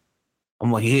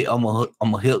 I'm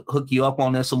gonna hook you up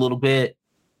on this a little bit.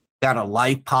 Got a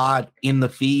life pod in the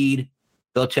feed.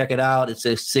 Go check it out. It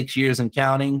says 6 years and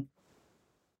counting.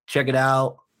 Check it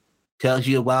out. Tells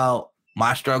you about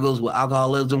my struggles with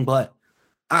alcoholism. But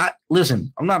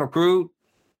listen, I'm not a prude.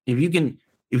 If you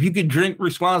can drink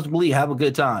responsibly, have a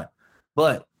good time.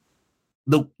 But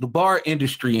the bar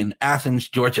industry in Athens,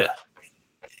 Georgia,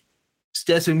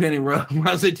 Stetson Bennett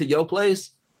runs into your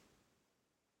place.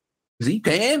 Is he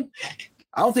paying?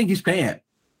 I don't think he's paying.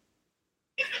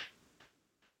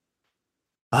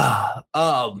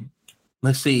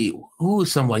 Let's see. Who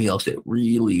was somebody else that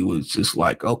really was just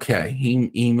like, okay,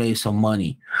 he made some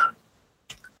money.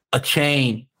 A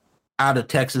chain out of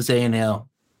Texas A&M.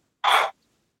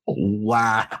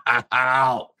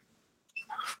 Wow.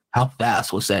 How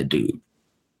fast was that dude?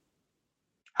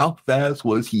 How fast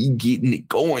was he getting it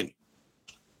going?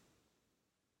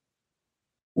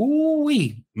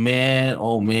 Ooh-wee. Man,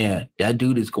 oh man, that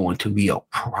dude is going to be a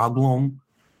problem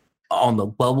on the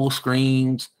bubble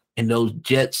screens and those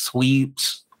jet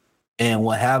sweeps and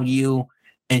what have you.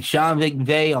 And Sean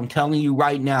McVay, I'm telling you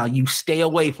right now, you stay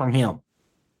away from him.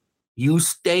 You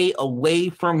stay away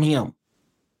from him.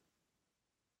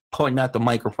 Pointing at the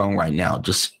microphone right now,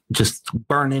 just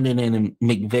burning it in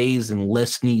McVay's and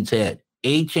Les Snead's head.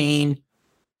 A-Chain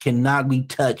cannot be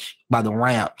touched by the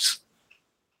Rams.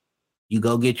 You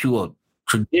go get you a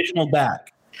traditional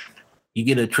back. You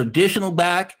get a traditional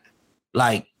back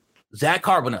like Zach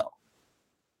Carbonell.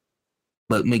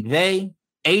 But McVay,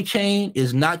 A-Chain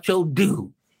is not your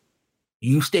dude.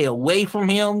 You stay away from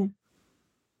him.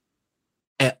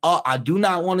 And I do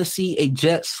not want to see a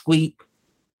jet sweep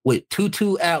with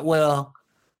Tutu Atwell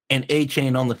and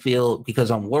A-Chain on the field because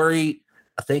I'm worried.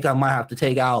 I think I might have to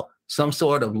take out some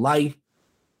sort of life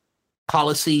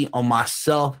policy on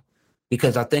myself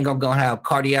because I think I'm going to have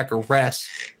cardiac arrest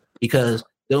because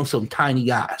those some tiny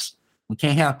guys. We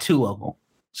can't have two of them.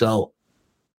 So,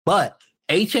 but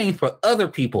A-Chain for other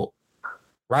people,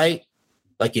 right?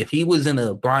 Like if he was in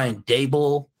a Brian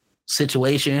Daboll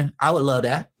situation, I would love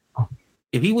that.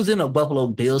 If he was in a Buffalo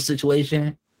Bills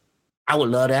situation, I would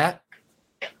love that.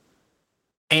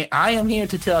 And I am here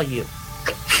to tell you,